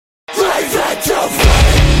Hey,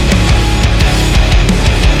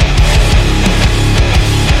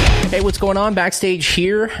 what's going on? Backstage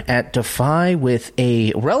here at Defy with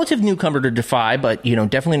a relative newcomer to Defy, but, you know,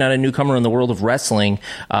 definitely not a newcomer in the world of wrestling.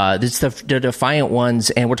 This is the Defiant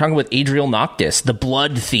ones, and we're talking with ADRIEL Noctis, the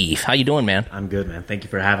Blood Thief. How you doing, man? I'm good, man. Thank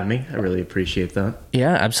you for having me. I really appreciate that.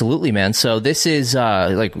 Yeah, absolutely, man. So this is,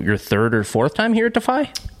 like, your third or fourth time here at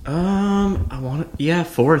Defy?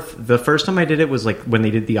 Fourth. The first time I did it was, like, when they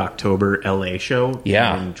did the October LA show.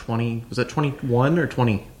 Yeah. In 20, was that 21 or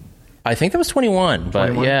 20? I think that was 21, but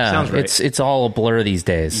 21? Yeah, sounds right. It's all a blur these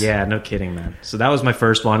days. Yeah, no kidding, man. So that was my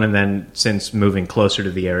first one, and then since moving closer to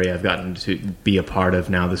the area, I've gotten to be a part of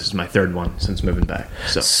now. This is my third one since moving back.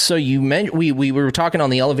 So you mentioned we were talking on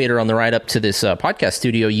the elevator on the ride up to this podcast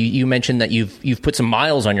studio. You mentioned that you've put some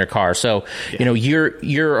miles on your car. So yeah. You know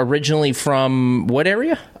you're originally from what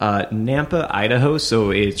area? Nampa, Idaho. So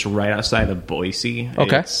it's right outside of Boise.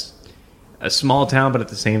 Okay, it's a small town, but at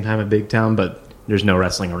the same time a big town, but there's no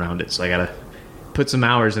wrestling around it, so I gotta put some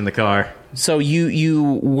hours in the car. So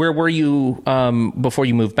you where were you before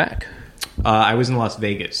you moved back? I was in Las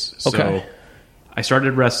Vegas. So okay. I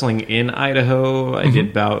started wrestling in Idaho. I did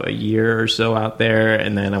about a year or so out there,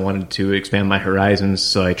 and then I wanted to expand my horizons,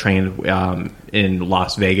 so I trained in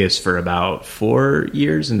Las Vegas for about 4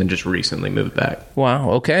 years, and then just recently moved back.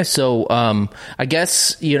 Wow. Okay. So I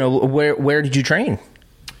guess where did you train?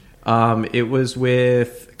 It was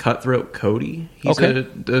with Cutthroat Cody. He's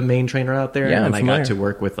the main trainer out there. Yeah, and I got to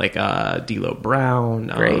work with like D'Lo Brown.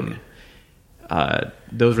 Great.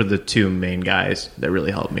 Those were the two main guys that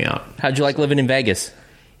really helped me out. How'd you like living in Vegas?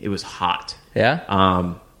 It was hot. Yeah?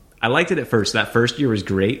 I liked it at first. That first year was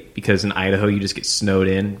great because in Idaho you just get snowed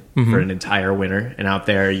in for an entire winter, and out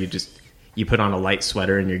there you put on a light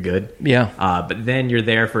sweater and you're good. Yeah. But then you're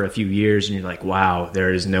there for a few years and you're like, wow,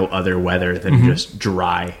 there is no other weather than just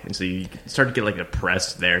dry. And so you start to get like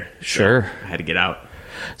depressed there. Sure. So I had to get out.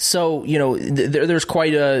 So, there's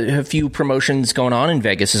quite a few promotions going on in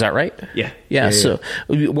Vegas. Is that right? Yeah. So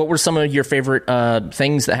what were some of your favorite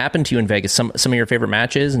things that happened to you in Vegas? Some of your favorite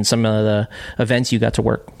matches and some of the events you got to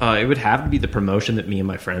work? It would have to be the promotion that me and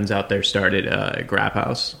my friends out there started, Grap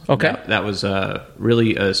House. Okay. That was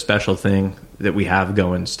really a special thing that we have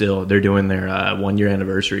going still. They're doing their 1 year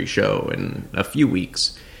anniversary show in a few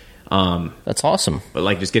weeks. That's awesome. But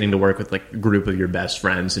like just getting to work with like a group of your best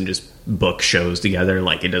friends and just book shows together,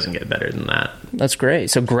 like it doesn't get better than that. That's great.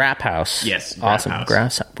 So Grap House. Yes. Awesome.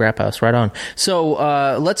 Grap House. Right on. So,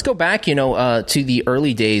 let's go back, to the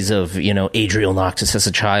early days of, ADRIEL Noctis as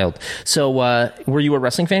a child. So, were you a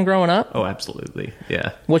wrestling fan growing up? Oh, absolutely.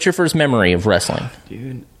 Yeah. What's your first memory of wrestling?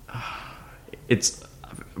 Dude, it's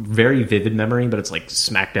very vivid memory, but it's like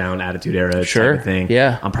SmackDown Attitude Era type of thing.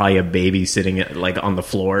 Yeah. I'm probably a baby sitting like on the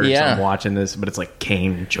floor. Yeah. So I'm watching this, but it's like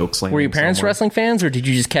Kane chokeslamming. Were your parents wrestling fans, or did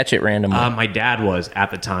you just catch it randomly? My dad was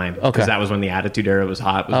at the time. Okay. Because that was when the Attitude Era was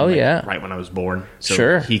hot. It was right when I was born. So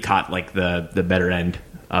sure. He caught like the better end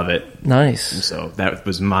of it. Nice. And so that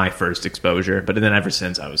was my first exposure. But then ever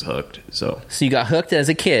since I was hooked. So you got hooked as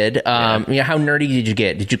a kid. How nerdy did you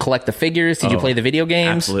get? Did you collect the figures? Did you play the video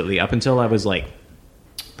games? Absolutely. Up until I was like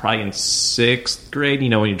probably in 6th grade,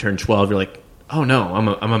 when you turn 12, you're like, oh no,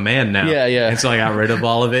 I'm a man now. Yeah. And so I got rid of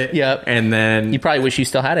all of it. Yep. And then you probably wish you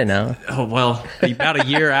still had it now. Oh, well, about a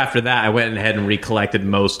year after that, I went ahead and recollected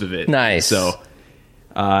most of it. Nice. So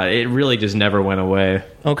it really just never went away.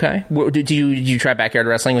 Okay. Did you try backyard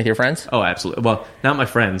wrestling with your friends? Oh, absolutely. Well, not my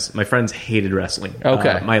friends. My friends hated wrestling.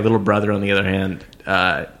 Okay. My little brother, on the other hand,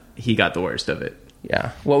 he got the worst of it.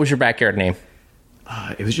 Yeah. What was your backyard name?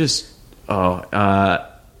 It was just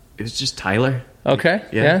Tyler. Okay.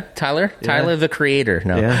 Yeah. Tyler. Yeah. Tyler, the creator.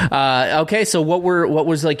 No. Yeah. Okay. So what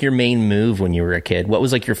was like your main move when you were a kid? What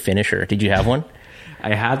was like your finisher? Did you have one?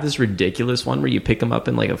 I had this ridiculous one where you pick them up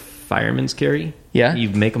in like a fireman's carry. Yeah. You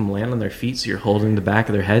make them land on their feet, so you're holding the back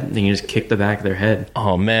of their head, and then you just kick the back of their head.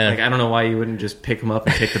 Oh man. Like, I don't know why you wouldn't just pick them up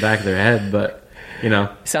and kick the back of their head, but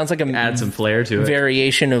sounds like add some flair to it.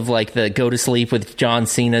 Variation of like the go to sleep with John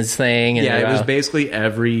Cena's thing. And it was basically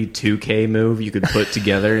every 2K move you could put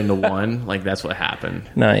together into one. Like, that's what happened.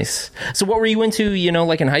 Nice. So what were you into,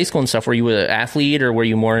 like in high school and stuff? Were you an athlete, or were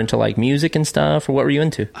you more into like music and stuff, or what were you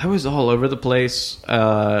into? I was all over the place.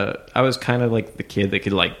 I was kind of like the kid that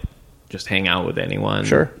could like just hang out with anyone.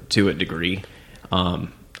 Sure. To a degree.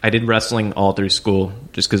 I did wrestling all through school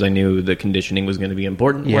just because I knew the conditioning was going to be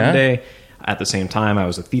important one day. At the same time, I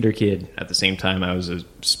was a theater kid. At the same time, I was a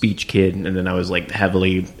speech kid. And then I was like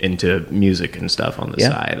heavily into music and stuff on the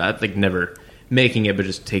side. I think never making it, but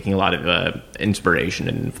just taking a lot of inspiration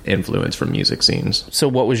and influence from music scenes. So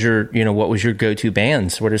what was your go-to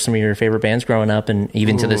bands? What are some of your favorite bands growing up and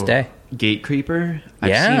even to this day? Gate Creeper.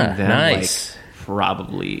 I've seen them like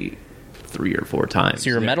probably 3 or 4 times. So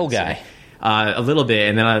you're a metal guy. A little bit,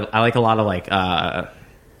 and then I like a lot of like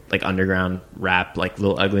underground rap, like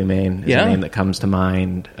Lil Ugly Mane is a name that comes to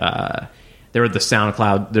mind. There's a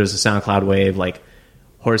SoundCloud wave, like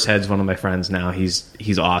Horsehead's one of my friends now.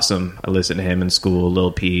 He's awesome. I listen to him in school,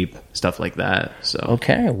 Lil Peep, stuff like that. So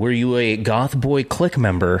okay, were you a Goth Boy Clique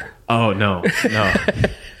member? Oh no.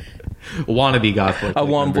 Wannabe Goth Boy. A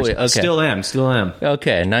one boy. Okay. Still am.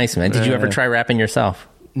 Okay, nice, man. Did you ever try rapping yourself?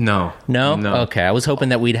 No. Okay, I was hoping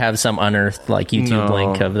that we'd have some unearthed like YouTube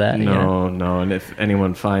link of that. No. And if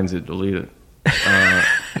anyone finds it, delete it.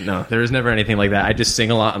 No, there was never anything like that. I just sing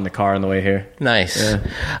a lot in the car on the way here. Nice. Yeah.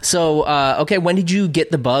 So, okay, when did you get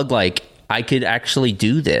the bug? Like, I could actually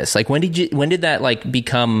do this. Like, when did that like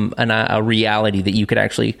become a reality that you could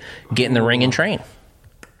actually get in the ring and train?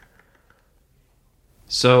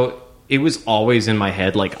 So it was always in my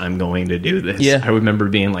head, like, I'm going to do this. Yeah. I remember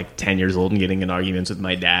being like 10 years old and getting in arguments with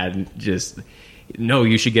my dad and just, no,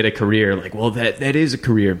 you should get a career. Like, well, that is a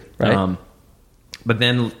career. Right. But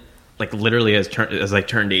then, like, literally as I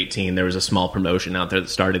turned 18, there was a small promotion out there that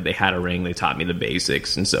started. They had a ring. They taught me the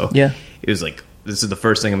basics. And so it was like, this is the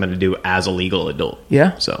first thing I'm going to do as a legal adult.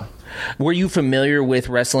 Yeah. So were you familiar with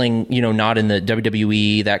wrestling, not in the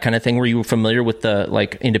WWE, that kind of thing? Were you familiar with the,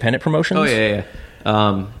 like, independent promotions? Oh, yeah.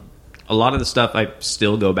 A lot of the stuff I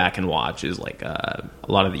still go back and watch is like a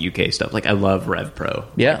lot of the UK stuff. Like, I love Rev Pro.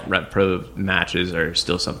 Yeah. Like, Rev Pro matches are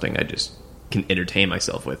still something I just can entertain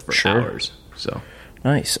myself with for hours. So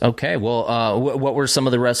nice. Okay. Well, what were some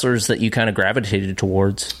of the wrestlers that you kind of gravitated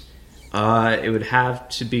towards? It would have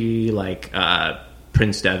to be like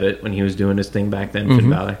Prince Devitt when he was doing his thing back then, Finn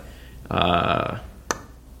Balor.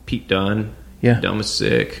 Pete Dunne. Yeah. Dunne was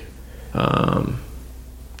sick.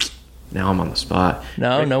 Now I'm on the spot.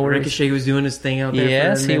 No worries. Ricochet was doing his thing out there.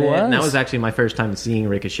 Yes, he was. And that was actually my first time seeing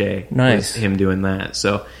Ricochet. Nice. Was him doing that.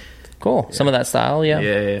 So cool. Yeah. Some of that style,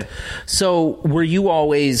 yeah. So were you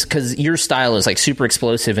always, because your style is like super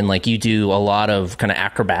explosive and like you do a lot of kind of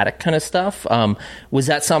acrobatic kind of stuff. Was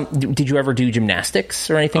that did you ever do gymnastics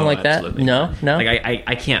or anything like absolutely. that? No. Like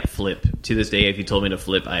I can't flip to this day. If you told me to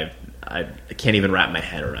flip, I can't even wrap my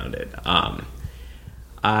head around it.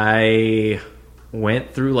 I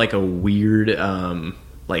went through like a weird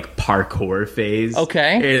like parkour phase.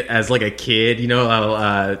 Okay. As like a kid, you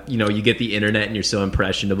get the internet and you're so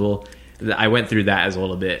impressionable. I went through that as a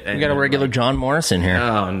little bit. You got a regular John Morrison here.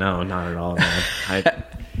 Oh no, not at all,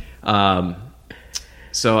 man.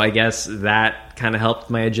 So I guess that kind of helped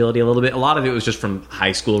my agility a little bit. A lot of it was just from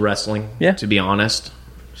high school wrestling, to be honest.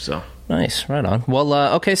 So nice, right on. Well,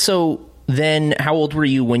 okay, so then how old were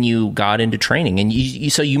you when you got into training?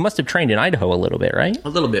 And so you must have trained in Idaho a little bit, right? A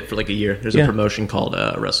little bit for like a year. There's a promotion called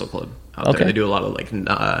Wrestle Club out there. They do a lot of like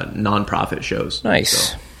non-profit shows.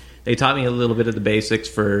 Nice. So they taught me a little bit of the basics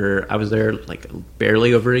I was there like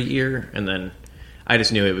barely over a year, and then I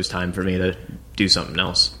just knew it was time for me to do something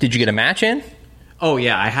else. Did you get a match in? Oh,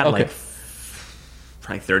 yeah. I had like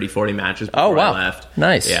probably 30, 40 matches before I left.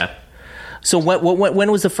 Nice. Yeah. So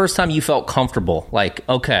when was the first time you felt comfortable? Like,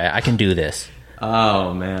 okay, I can do this.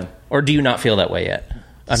 Oh, man. Or do you not feel that way yet?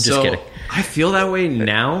 I'm just kidding. I feel that way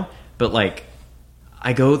now, but like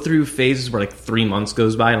I go through phases where like 3 months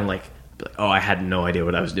goes by and I'm like, oh, I had no idea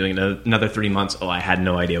what I was doing. Another 3 months, oh, I had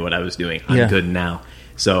no idea what I was doing. I'm good now.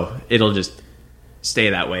 So it'll just stay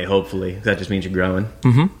that way, hopefully. That just means you're growing.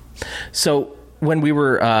 Mm-hmm. So when we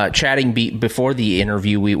were chatting before the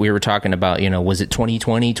interview, we were talking about, was it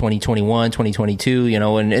 2020, 2021, 2022,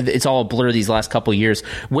 and it's all a blur these last couple of years.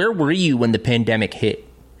 Where were you when the pandemic hit?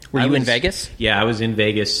 Were you in Vegas? Yeah, I was in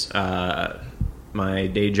Vegas. My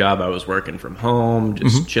day job, I was working from home,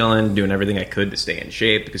 just chilling, doing everything I could to stay in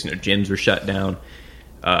shape because, gyms were shut down.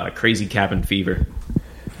 Crazy cabin fever.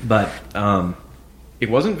 But it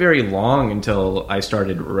wasn't very long until I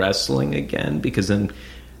started wrestling again because then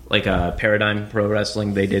like Paradigm Pro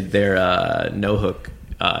Wrestling, they did their no-hook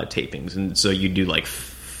tapings. And so you do like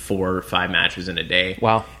 4 or 5 matches in a day.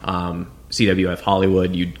 Wow. CWF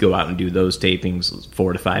Hollywood, you'd go out and do those tapings,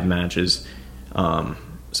 4 to 5 matches.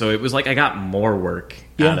 So it was like I got more work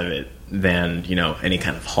out of it than, any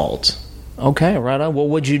kind of halt. Okay, right on. What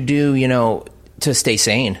would you do, to stay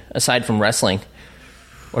sane, aside from wrestling?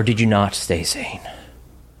 Or did you not stay sane?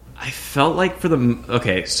 I felt like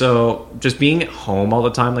so just being at home all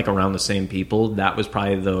the time, like around the same people, that was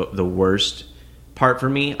probably the worst part for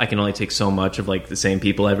me. I can only take so much of like the same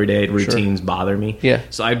people every day. Routines bother me. Yeah.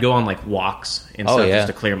 So I'd go on like walks and stuff just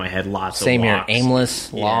to clear my head. Lots Same of walks. here.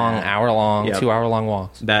 Aimless, long, hour-long, 2-hour-long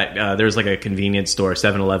walks. That there's like a convenience store,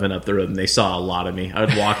 7-Eleven up the road, and they saw a lot of me. I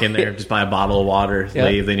would walk in there, just buy a bottle of water,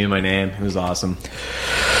 leave. They knew my name. It was awesome.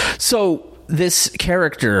 So this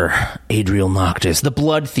character, ADRIEL Noctis, the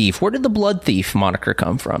Blood Thief. Where did the Blood Thief moniker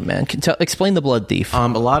come from, man? Explain the Blood Thief. A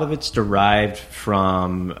lot of it's derived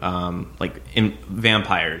from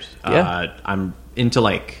vampires. I'm into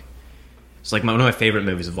like. It's like one of my favorite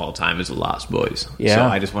movies of all time is The Lost Boys. Yeah. So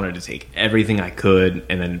I just wanted to take everything I could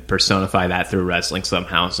and then personify that through wrestling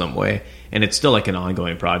somehow, some way. And it's still like an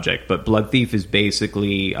ongoing project. But Blood Thief is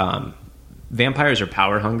basically vampires are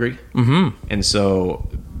power hungry. Mm-hmm. And so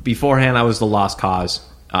beforehand, I was the Lost Cause.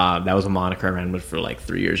 That was a moniker I ran with for like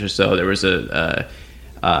 3 years or so. There was a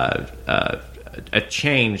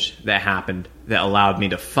change that happened that allowed me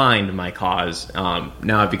to find my cause. Now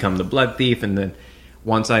I've become the Blood Thief, and then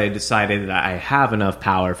once I decided that I have enough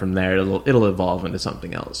power from there, it'll evolve into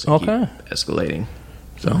something else. And keep escalating.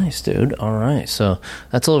 So. Nice, dude. All right, so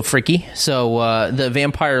that's a little freaky. So the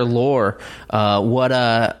vampire lore. What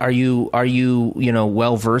are you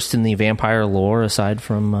well versed in the vampire lore aside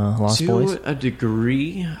from Lost Boys? To a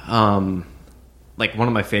degree. Like one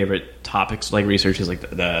of my favorite topics, like research, is like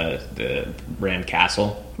the Bram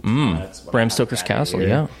Castle. Bram Stoker's Castle.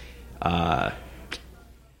 Here. Yeah.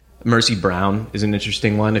 Mercy Brown is an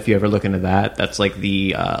interesting one. If you ever look into that, that's like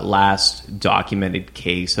the last documented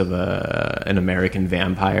case of an American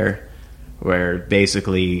vampire, where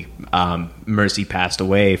basically Mercy passed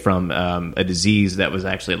away from a disease that was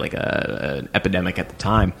actually like an epidemic at the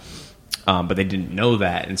time, but they didn't know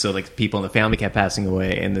that, and so like people in the family kept passing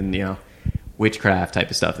away, and then witchcraft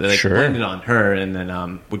type of stuff. They blamed it on her, and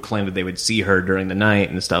then would claim that they would see her during the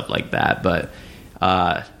night and stuff like that, but.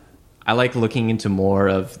 I like looking into more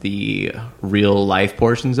of the real life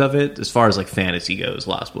portions of it. As far as like fantasy goes,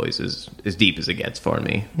 Lost Boys is as deep as it gets for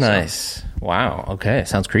me. Nice. So. Wow. Okay.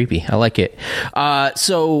 Sounds creepy. I like it.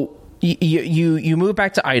 So you moved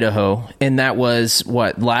back to Idaho, and that was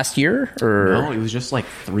what, last year? Or no, it was just like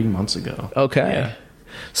 3 months ago. Okay. Yeah.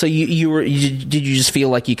 So did you just feel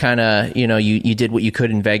like you kind of you did what you could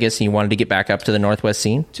in Vegas and you wanted to get back up to the Northwest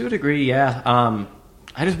scene? To a degree, yeah.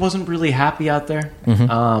 I just wasn't really happy out there.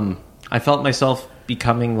 Mm-hmm. I felt myself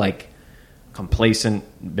becoming like complacent,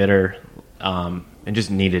 bitter, and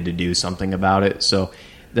just needed to do something about it. So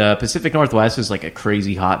the Pacific Northwest is like a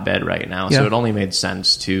crazy hotbed right now. So it only made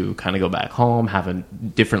sense to kind of go back home, have a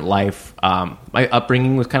different life. My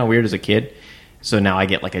upbringing was kind of weird as a kid. So now I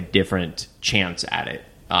get like a different chance at it.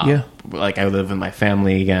 Like I live with my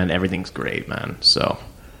family again. Everything's great, man. So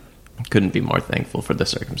couldn't be more thankful for the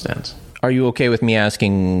circumstance. Are you okay with me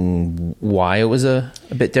asking why it was a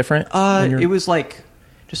bit different? It was like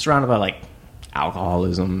just surrounded by like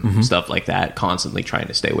alcoholism, stuff like that, constantly trying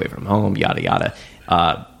to stay away from home, yada,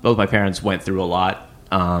 yada. Both my parents went through a lot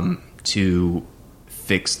to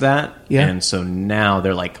fix that. Yeah. And so now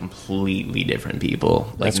they're like completely different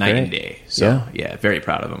people, like night and day. So yeah, very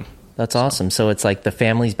proud of them. That's awesome. So it's like the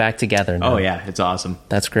family's back together now. Oh yeah, it's awesome.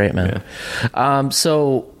 That's great, man. Yeah.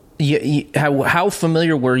 So how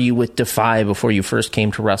familiar were you with Defy before you first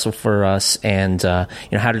came to wrestle for us, and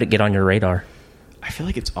how did it get on your radar? I feel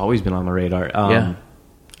like it's always been on the radar. I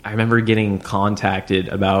remember getting contacted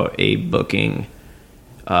about a booking.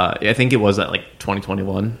 I think it was at like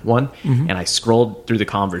 2021 one, and I scrolled through the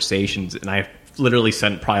conversations, and I literally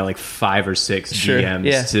sent probably like 5 or 6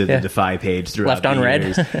 DMs to the Defy page throughout left on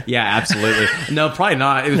years. red. Yeah, absolutely. No, probably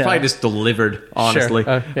not. It was probably just delivered, honestly.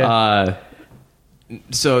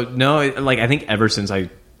 So no, like I think ever since I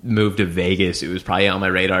moved to Vegas, it was probably on my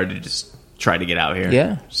radar to just try to get out here.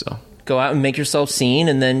 Yeah. So go out and make yourself seen,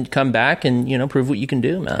 and then come back and prove what you can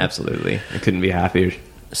do, man. Absolutely, I couldn't be happier.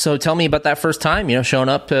 So tell me about that first time. Showing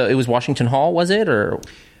up. It was Washington Hall, was it, or?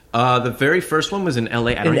 The very first one was in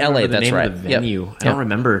LA. I don't remember the name of the venue. I don't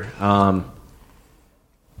remember.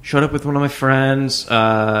 Showed up with one of my friends.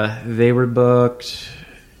 They were booked,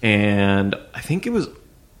 and I think it was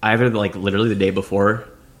either like literally the day before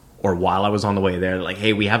or while I was on the way there. Like,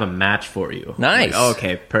 hey, we have a match for you. Nice. Like, oh,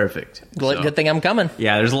 okay, perfect. Good thing I'm coming.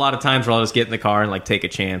 Yeah, there's a lot of times where I'll just get in the car and like take a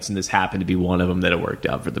chance, and this happened to be one of them that it worked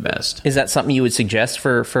out for the best. Is that something you would suggest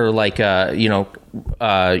for like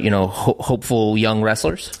hopeful young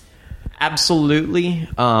wrestlers? Absolutely.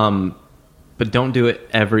 But don't do it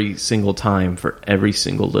every single time for every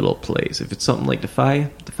single little place. If it's something like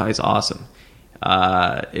Defy's awesome.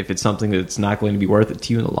 If it's something that's not going to be worth it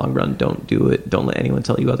to you in the long run, don't do it. Don't let anyone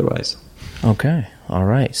tell you otherwise. Okay. All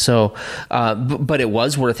right. So, but it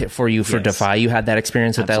was worth it for you for Defy. You had that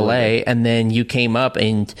experience with LA, and then you came up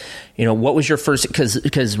and, what was your first,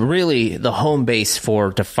 because really the home base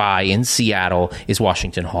for Defy in Seattle is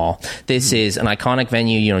Washington Hall. This is an iconic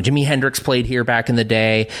venue. Jimi Hendrix played here back in the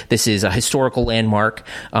day. This is a historical landmark.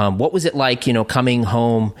 What was it like, coming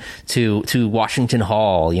home to Washington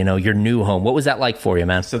Hall, your new home? What was that like for you,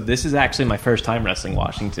 man? So this is actually my first time wrestling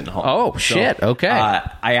Washington Hall. Oh, shit. Okay.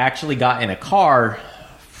 I actually got in a car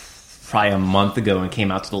probably a month ago and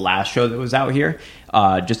came out to the last show that was out here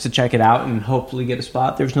just to check it out and hopefully get a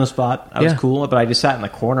spot. There was no spot. I was cool, but I just sat in the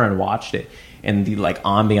corner and watched it. And the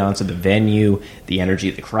ambiance of the venue, the energy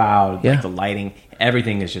of the crowd, the lighting,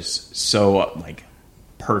 everything is just so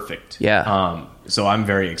perfect. Yeah. So I'm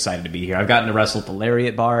very excited to be here. I've gotten to wrestle at the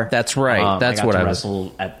Lariat Bar. That's right. That's I got what to I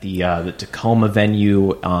wrestle at the Tacoma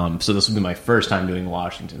venue. So this will be my first time doing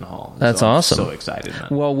Washington Hall. That's awesome. I'm so excited, man.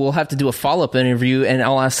 Well, we'll have to do a follow-up interview, and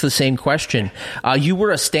I'll ask the same question. You were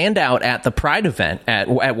a standout at the Pride event at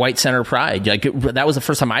White Center Pride. That was the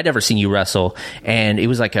first time I'd ever seen you wrestle, and it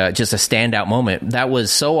was just a standout moment. That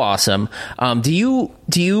was so awesome. Do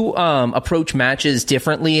you approach matches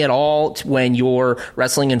differently at all when you're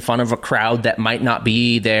wrestling in front of a crowd that might not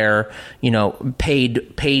be there,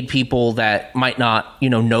 paid people that might not,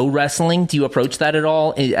 know wrestling? Do you approach that at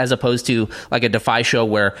all, as opposed to like a Defy show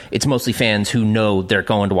where it's mostly fans who know they're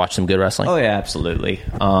going to watch some good wrestling? Oh yeah, absolutely.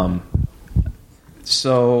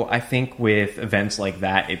 So I think with events like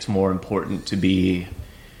that, it's more important to be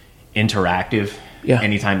interactive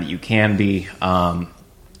anytime that you can be.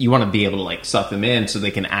 You want to be able to suck them in so they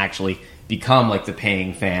can actually become the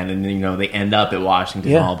paying fan, and then they end up at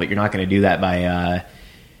Washington Hall. But you're not going to do that by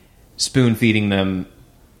spoon feeding them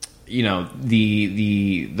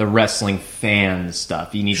the wrestling fan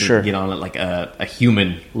stuff. You need to get on it a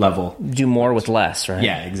human level. Do more with less, right?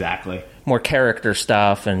 Yeah, exactly. More character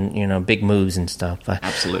stuff and big moves and stuff.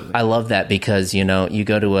 Absolutely. I love that because you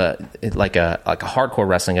go to a hardcore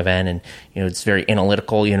wrestling event and it's very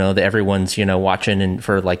analytical. That everyone's watching and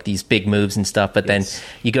for these big moves and stuff. But then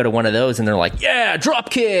you go to one of those and they're like, yeah,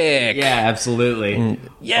 drop kick. Yeah, absolutely. And,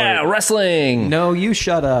 wrestling. No, you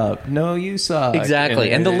shut up. No, you suck.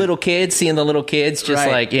 Exactly. And the little kids, seeing the little kids, just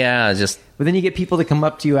But then you get people that come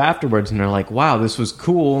up to you afterwards and they're like, wow, this was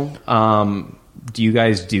cool. Do you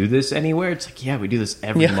guys do this anywhere? It's yeah, we do this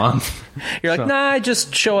every month. You're like, nah, I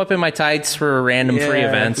just show up in my tights for random free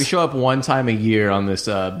events. We show up one time a year on this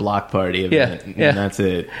block party event, and that's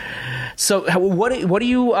it. So what do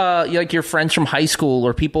you, your friends from high school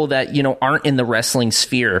or people that, aren't in the wrestling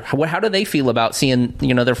sphere, how do they feel about seeing,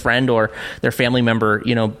 their friend or their family member,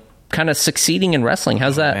 kind of succeeding in wrestling?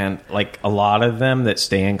 How's that? Man, a lot of them that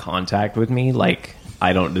stay in contact with me,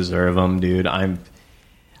 I don't deserve them, dude.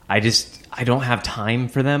 I don't have time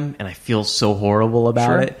for them, and I feel so horrible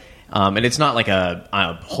about it. And it's not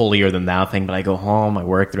a holier than thou thing, but I go home, I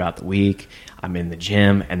work throughout the week, I'm in the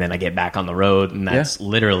gym, and then I get back on the road, and that's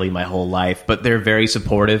literally my whole life. But they're very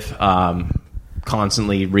supportive,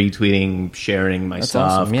 constantly retweeting, sharing my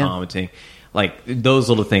stuff, commenting. Those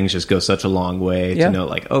little things just go such a long way to know,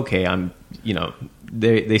 okay, I'm,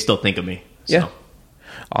 they still think of me. So. Yeah.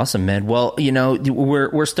 Awesome, man. Well,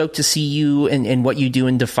 we're stoked to see you and what you do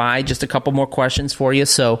in Defy. Just a couple more questions for you.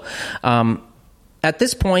 So, at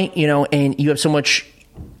this point, and you have so much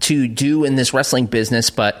to do in this wrestling business,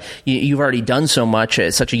 but you've already done so much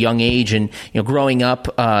at such a young age, and growing up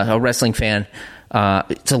a wrestling fan.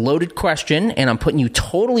 It's a loaded question, and I'm putting you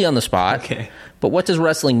totally on the spot. Okay. But what does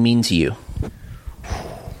wrestling mean to you?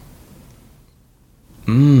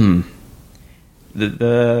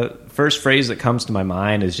 The first phrase that comes to my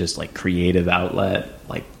mind is just creative outlet.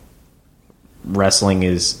 Wrestling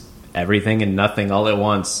is everything and nothing all at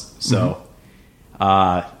once. So,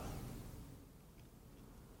 to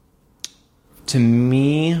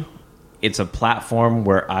me, it's a platform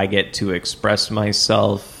where I get to express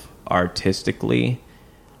myself artistically,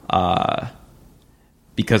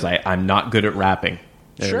 because I'm not good at rapping.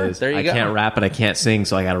 There you go. I can't rap and I can't sing,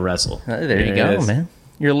 so I got to wrestle. There you go, man.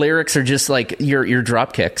 Your lyrics are just your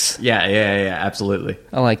drop kicks. Yeah, absolutely.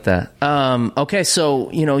 I like that. Okay,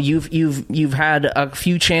 so you've had a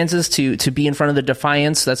few chances to be in front of the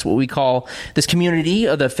Defiants. That's what we call this community.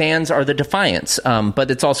 The fans are the Defiants,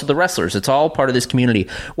 but it's also the wrestlers. It's all part of this community.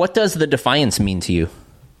 What does the Defiants mean to you?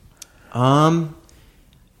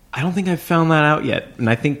 I don't think I've found that out yet, and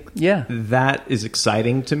I think that is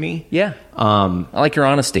exciting to me. Yeah, I like your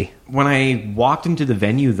honesty. When I walked into the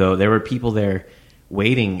venue, though, there were people there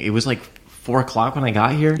waiting. It was 4:00 when I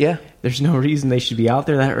got here. Yeah, there's no reason they should be out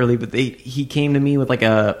there that early, but he came to me with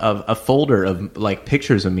a folder of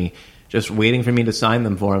pictures of me just waiting for me to sign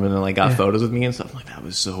them for him, and then like got photos with me and stuff. I'm like, that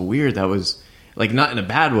was so weird. That was like not in a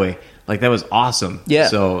bad way. Like that was awesome. Yeah.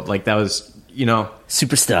 So like that was,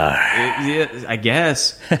 superstar. I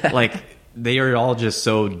guess like they are all just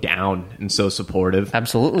so down and so supportive.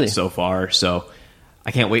 Absolutely. So far. So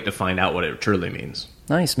I can't wait to find out what it truly means.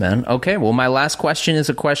 Nice, man. Okay, well, my last question is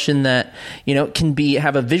a question that, can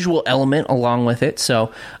have a visual element along with it.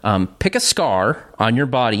 So pick a scar on your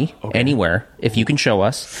body, anywhere, if you can show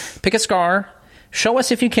us. Pick a scar, show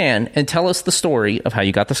us if you can, and tell us the story of how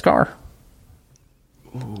you got the scar.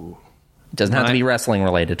 Ooh. It doesn't have to be wrestling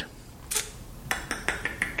related.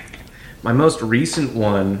 My most recent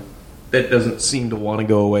one that doesn't seem to want to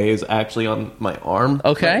go away is actually on my arm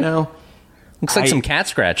right now. Looks like some cat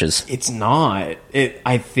scratches. It's not.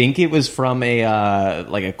 I think it was from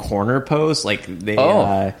a corner post. Like they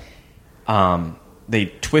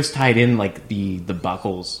twist tied in like the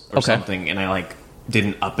buckles or something, and I like did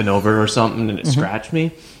an up and over or something, and it scratched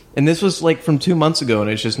me. And this was like from 2 months ago,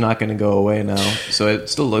 and it's just not going to go away now. So it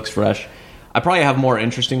still looks fresh. I probably have more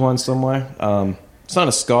interesting ones somewhere. It's not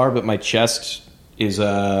a scar, but my chest is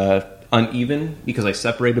uneven because I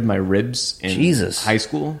separated my ribs in high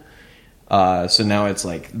school. So now it's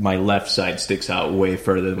like my left side sticks out way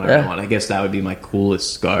further than my right one. I guess that would be my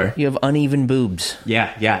coolest scar. You have uneven boobs.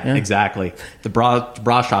 Yeah, exactly. The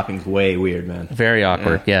bra shopping's way weird, man. Very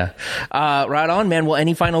awkward, yeah. Right on, man. Well,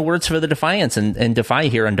 any final words for the Defiants and Defy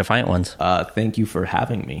here on Defiant Ones? Thank you for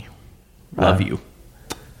having me. Love you.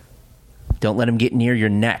 Don't let him get near your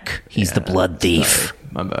neck. He's the blood thief. Sorry.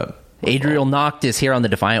 My bad. Adriel Noctis here on the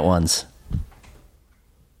Defiant Ones.